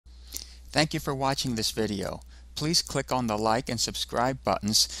Thank you for watching this video. Please click on the like and subscribe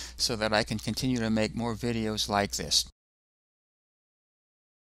buttons so that I can continue to make more videos like this.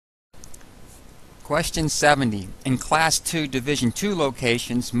 Question 70. In Class 2 Division 2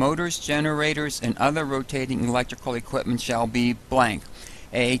 locations, motors, generators, and other rotating electrical equipment shall be blank.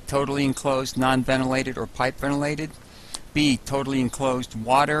 A. Totally enclosed, non-ventilated or pipe ventilated. B. Totally enclosed,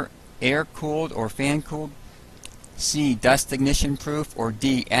 water, air-cooled or fan-cooled. C. Dust ignition proof, or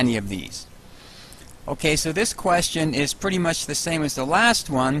D. Any of these. Okay, so this question is pretty much the same as the last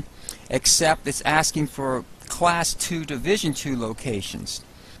one, except it's asking for Class 2 Division 2 locations.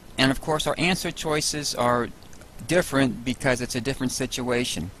 And of course our answer choices are different because it's a different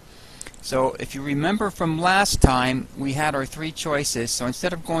situation. So if you remember from last time, we had our three choices. So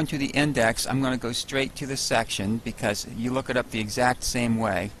instead of going to the index, I'm going to go straight to the section because you look it up the exact same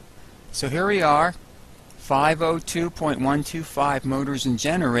way. So here we are, 502.125 motors and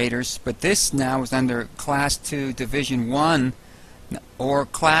generators, but this now is under Class 2 Division 1 or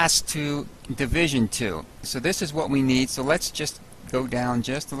Class 2 Division 2. So this is what we need. So let's just go down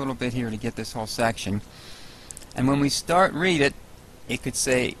just a little bit here to get this whole section. And when we start read it, it could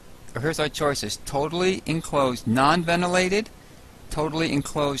say, or here's our choices: totally enclosed non-ventilated, totally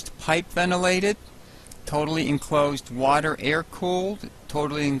enclosed pipe ventilated, totally enclosed water air cooled,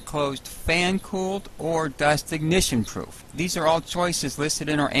 totally enclosed fan cooled, or dust ignition proof. These are all choices listed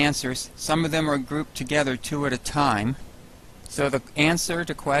in our answers. Some of them are grouped together two at a time. So the answer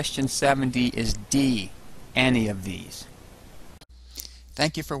to question 70 is D, any of these.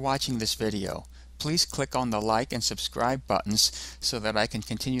 Thank you for watching this video. Please click on the like and subscribe buttons so that I can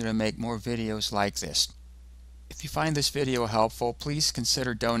continue to make more videos like this. If you find this video helpful, please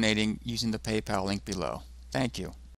consider donating using the PayPal link below. Thank you.